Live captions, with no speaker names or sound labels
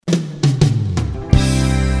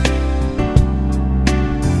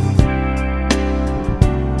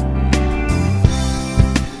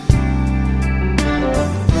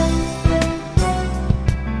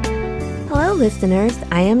listeners,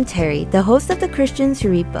 I am Terry, the host of the Christians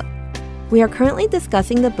Who Read Book. We are currently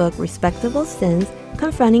discussing the book Respectable Sins,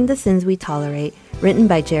 Confronting the Sins We Tolerate, written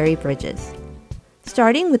by Jerry Bridges.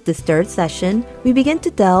 Starting with this third session, we begin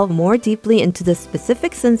to delve more deeply into the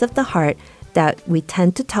specific sins of the heart that we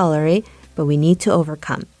tend to tolerate, but we need to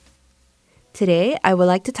overcome. Today, I would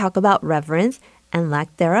like to talk about reverence and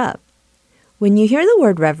lack thereof. When you hear the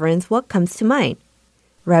word reverence, what comes to mind?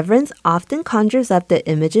 Reverence often conjures up the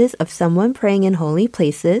images of someone praying in holy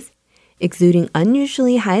places, exuding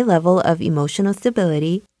unusually high level of emotional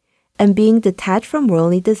stability, and being detached from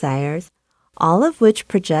worldly desires, all of which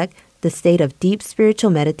project the state of deep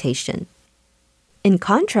spiritual meditation. In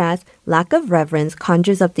contrast, lack of reverence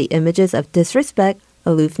conjures up the images of disrespect,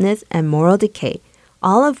 aloofness, and moral decay,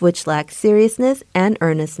 all of which lack seriousness and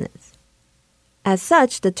earnestness. As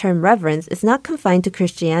such, the term reverence is not confined to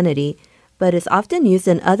Christianity, but is often used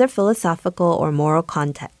in other philosophical or moral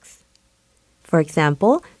contexts. For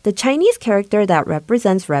example, the Chinese character that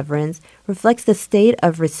represents reverence reflects the state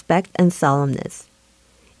of respect and solemnness.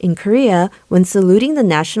 In Korea, when saluting the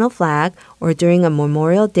national flag or during a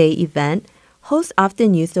Memorial Day event, hosts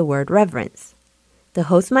often use the word reverence. The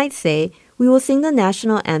host might say, "We will sing the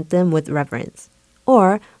national anthem with reverence,"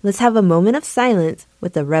 or "Let's have a moment of silence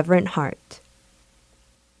with a reverent heart."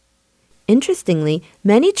 Interestingly,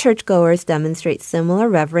 many churchgoers demonstrate similar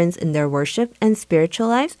reverence in their worship and spiritual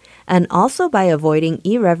lives, and also by avoiding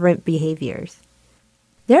irreverent behaviors.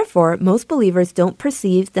 Therefore, most believers don't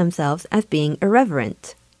perceive themselves as being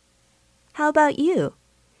irreverent. How about you?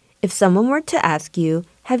 If someone were to ask you,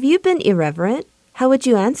 "Have you been irreverent?" how would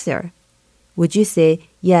you answer? Would you say,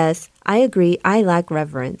 "Yes, I agree, I lack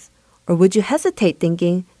reverence"? Or would you hesitate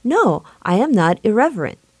thinking, "No, I am not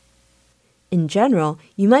irreverent"? In general,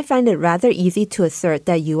 you might find it rather easy to assert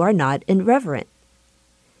that you are not irreverent.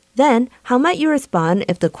 Then, how might you respond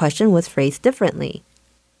if the question was phrased differently?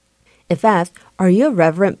 If asked, "Are you a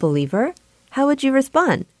reverent believer?" how would you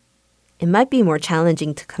respond? It might be more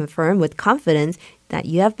challenging to confirm with confidence that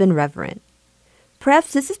you have been reverent.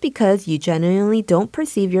 Perhaps this is because you genuinely don't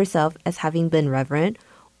perceive yourself as having been reverent,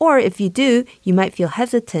 or if you do, you might feel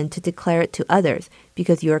hesitant to declare it to others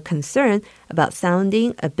because you are concerned about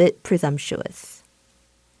sounding a bit presumptuous.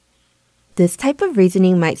 This type of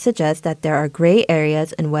reasoning might suggest that there are gray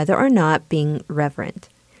areas in whether or not being reverent.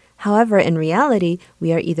 However, in reality,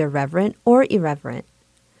 we are either reverent or irreverent.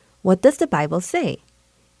 What does the Bible say?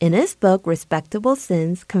 In his book, Respectable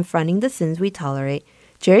Sins, Confronting the Sins We Tolerate,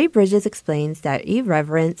 Jerry Bridges explains that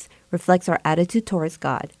irreverence reflects our attitude towards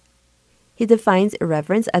God. He defines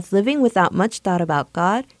irreverence as living without much thought about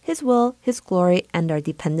God, His will, His glory, and our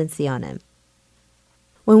dependency on Him.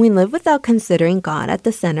 When we live without considering God at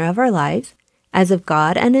the center of our lives, as if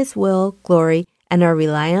God and His will, glory, and our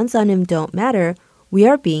reliance on Him don't matter, we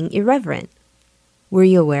are being irreverent. Were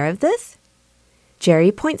you aware of this?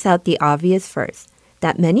 Jerry points out the obvious first,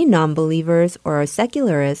 that many non-believers or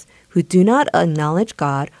secularists who do not acknowledge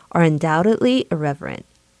God are undoubtedly irreverent.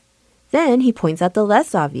 Then he points out the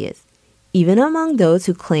less obvious. Even among those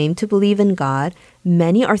who claim to believe in God,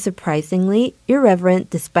 many are surprisingly irreverent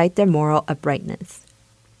despite their moral uprightness.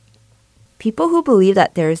 People who believe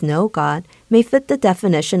that there is no God may fit the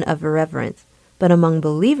definition of irreverence, but among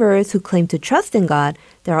believers who claim to trust in God,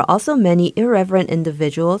 there are also many irreverent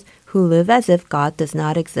individuals who live as if God does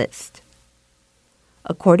not exist.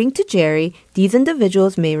 According to Jerry, these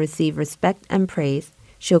individuals may receive respect and praise,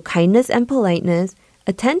 show kindness and politeness,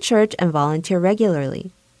 attend church, and volunteer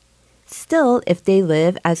regularly. Still, if they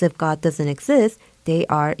live as if God doesn't exist, they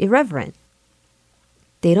are irreverent.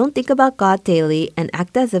 They don't think about God daily and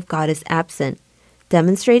act as if God is absent,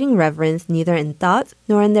 demonstrating reverence neither in thoughts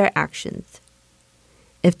nor in their actions.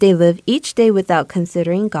 If they live each day without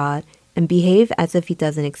considering God and behave as if He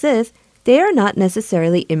doesn't exist, they are not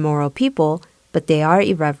necessarily immoral people, but they are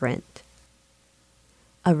irreverent.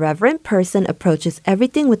 A reverent person approaches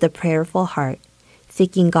everything with a prayerful heart,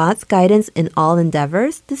 seeking God's guidance in all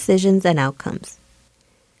endeavors, decisions, and outcomes.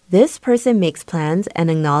 This person makes plans and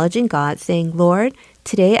acknowledging God, saying, "Lord,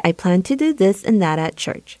 today I plan to do this and that at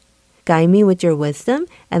church. Guide me with your wisdom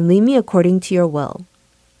and lead me according to your will.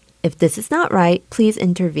 If this is not right, please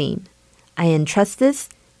intervene. I entrust this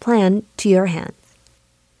plan to your hands."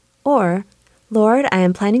 Or, "Lord, I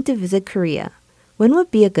am planning to visit Korea. When would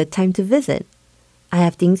be a good time to visit? I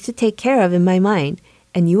have things to take care of in my mind,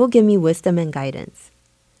 and you will give me wisdom and guidance."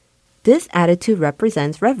 This attitude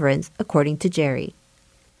represents reverence, according to Jerry.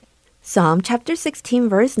 Psalm chapter 16,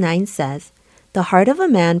 verse 9 says, "The heart of a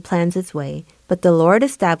man plans its way, but the Lord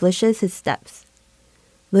establishes his steps."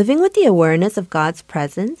 Living with the awareness of God's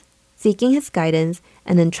presence, seeking His guidance,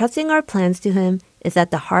 and entrusting our plans to Him is at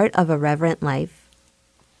the heart of a reverent life.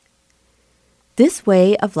 This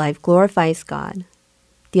way of life glorifies God.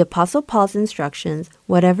 The Apostle Paul's instructions,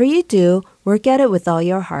 whatever you do, work at it with all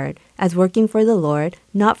your heart, as working for the Lord,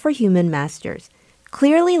 not for human masters,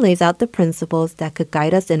 clearly lays out the principles that could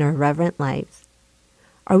guide us in our reverent lives.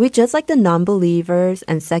 Are we just like the non-believers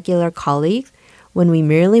and secular colleagues when we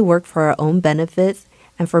merely work for our own benefits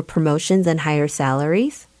and for promotions and higher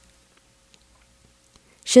salaries?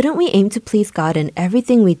 Shouldn't we aim to please God in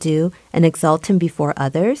everything we do and exalt Him before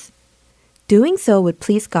others? Doing so would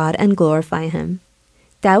please God and glorify Him.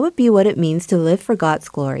 That would be what it means to live for God's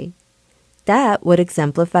glory. That would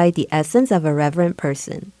exemplify the essence of a reverent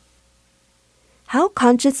person. How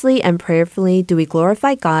consciously and prayerfully do we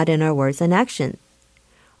glorify God in our words and actions?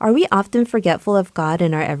 Are we often forgetful of God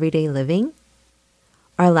in our everyday living?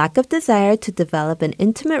 Our lack of desire to develop an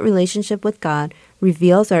intimate relationship with God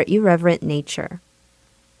reveals our irreverent nature.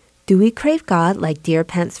 Do we crave God like deer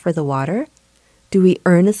pants for the water? Do we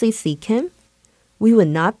earnestly seek Him? We would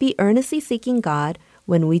not be earnestly seeking God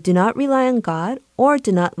when we do not rely on God or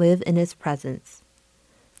do not live in His presence.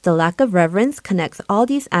 The lack of reverence connects all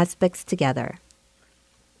these aspects together.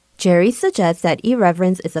 Jerry suggests that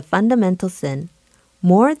irreverence is a fundamental sin,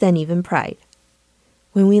 more than even pride.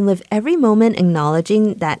 When we live every moment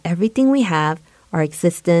acknowledging that everything we have, our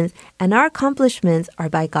existence, and our accomplishments are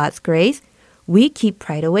by God's grace, we keep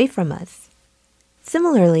pride away from us.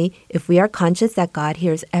 Similarly, if we are conscious that God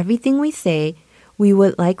hears everything we say, we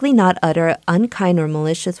would likely not utter unkind or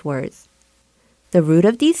malicious words. The root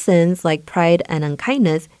of these sins, like pride and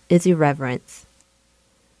unkindness, is irreverence.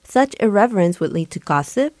 Such irreverence would lead to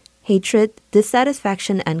gossip, hatred,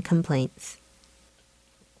 dissatisfaction, and complaints.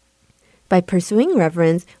 By pursuing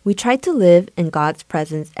reverence, we try to live in God's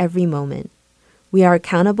presence every moment. We are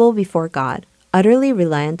accountable before God, utterly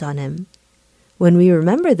reliant on Him. When we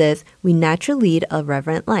remember this, we naturally lead a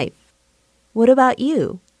reverent life. What about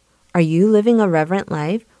you? Are you living a reverent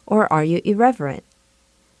life, or are you irreverent?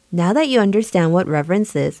 Now that you understand what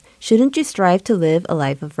reverence is, shouldn't you strive to live a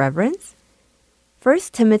life of reverence? 1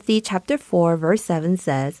 Timothy chapter 4, verse 7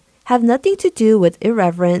 says, "Have nothing to do with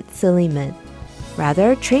irreverent, silly men.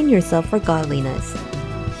 Rather, train yourself for godliness."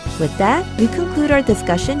 With that, we conclude our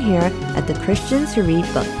discussion here at the Christians Who Read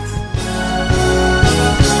Books.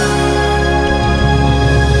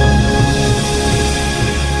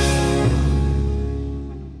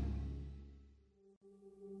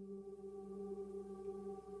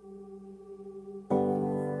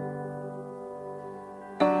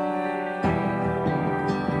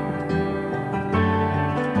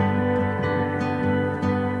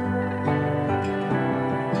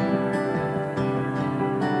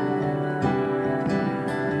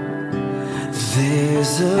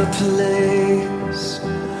 There's a place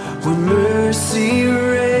where mercy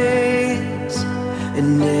reigns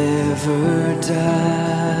and never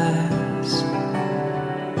dies.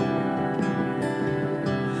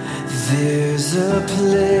 There's a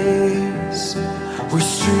place where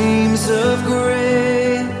streams of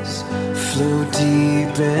grace flow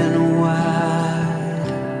deep and wide,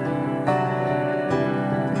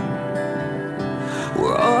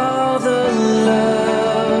 where all the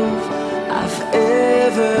love I've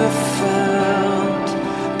ever found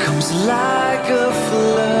comes like a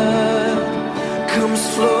flood, comes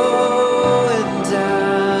flowing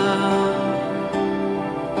down.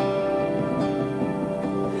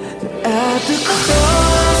 At the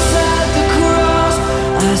cross,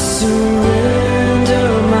 I surrender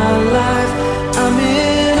my life. I'm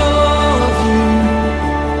in awe.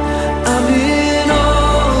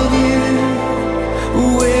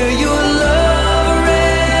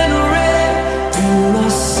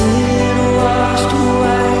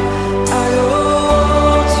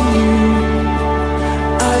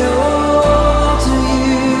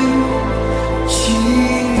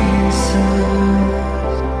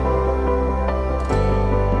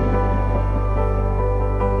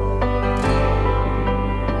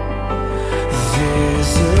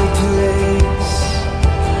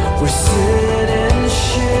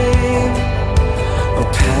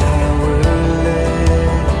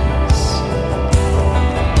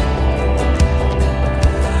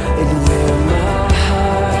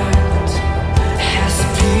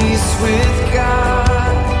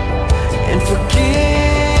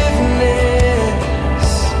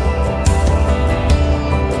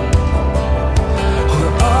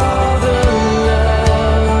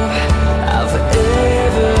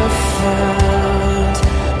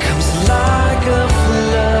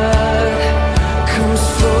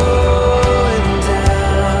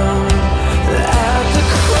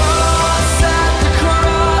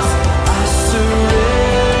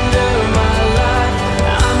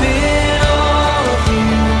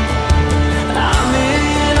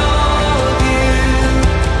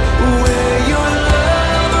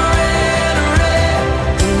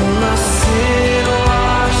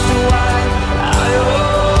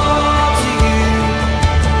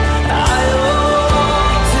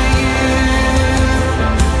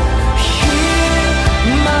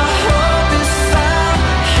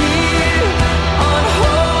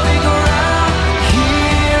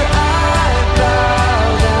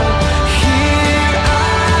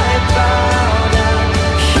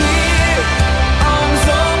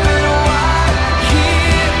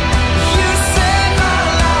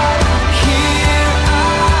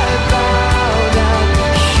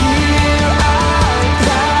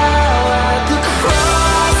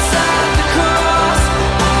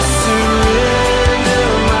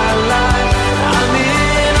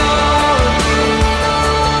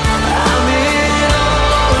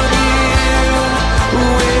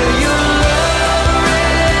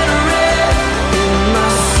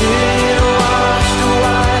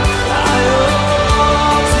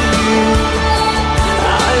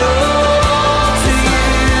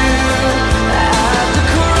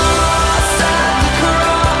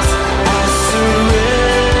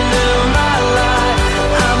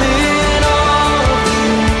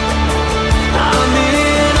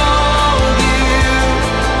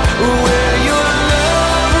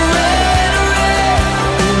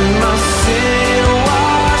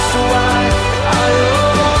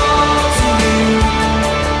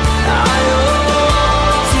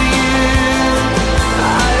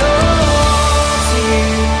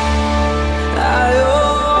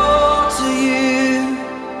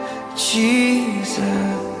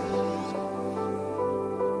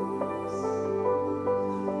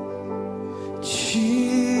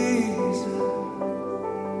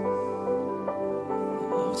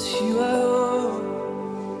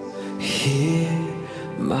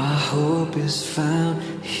 hope is found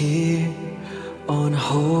here on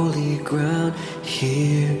holy ground.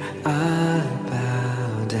 Here I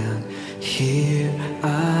bow down. Here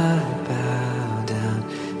I bow down.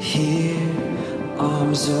 Here,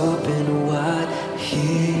 arms open wide.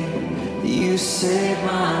 Here, you saved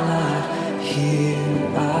my life. Here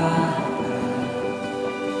I bow.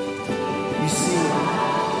 You see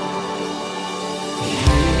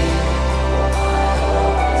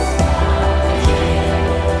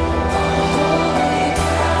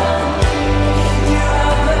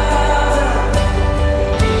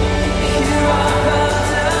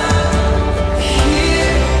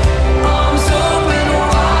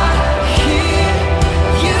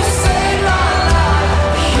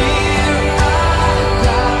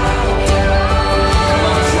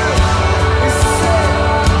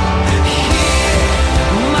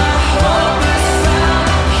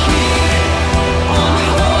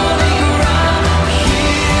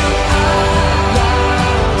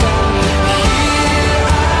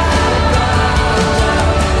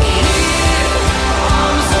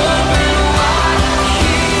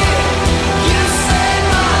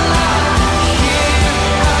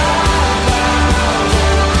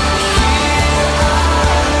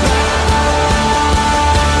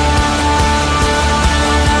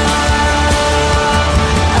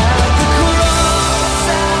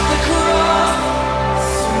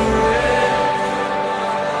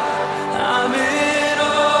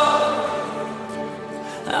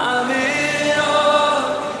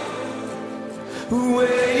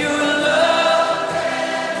where your love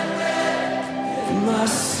and my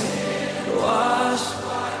sin washed.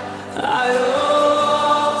 I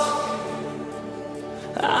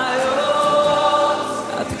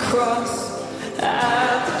owe at the cross,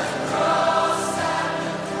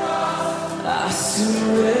 I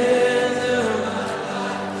surrender.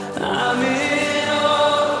 I'm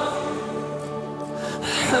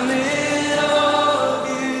in awe of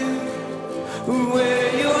you, where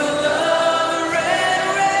your love ran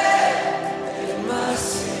red, and my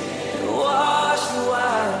sin washed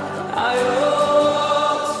white. I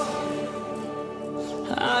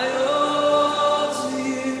owe to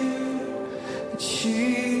you,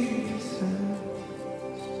 Jesus.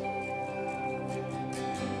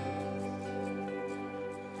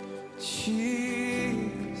 Jesus.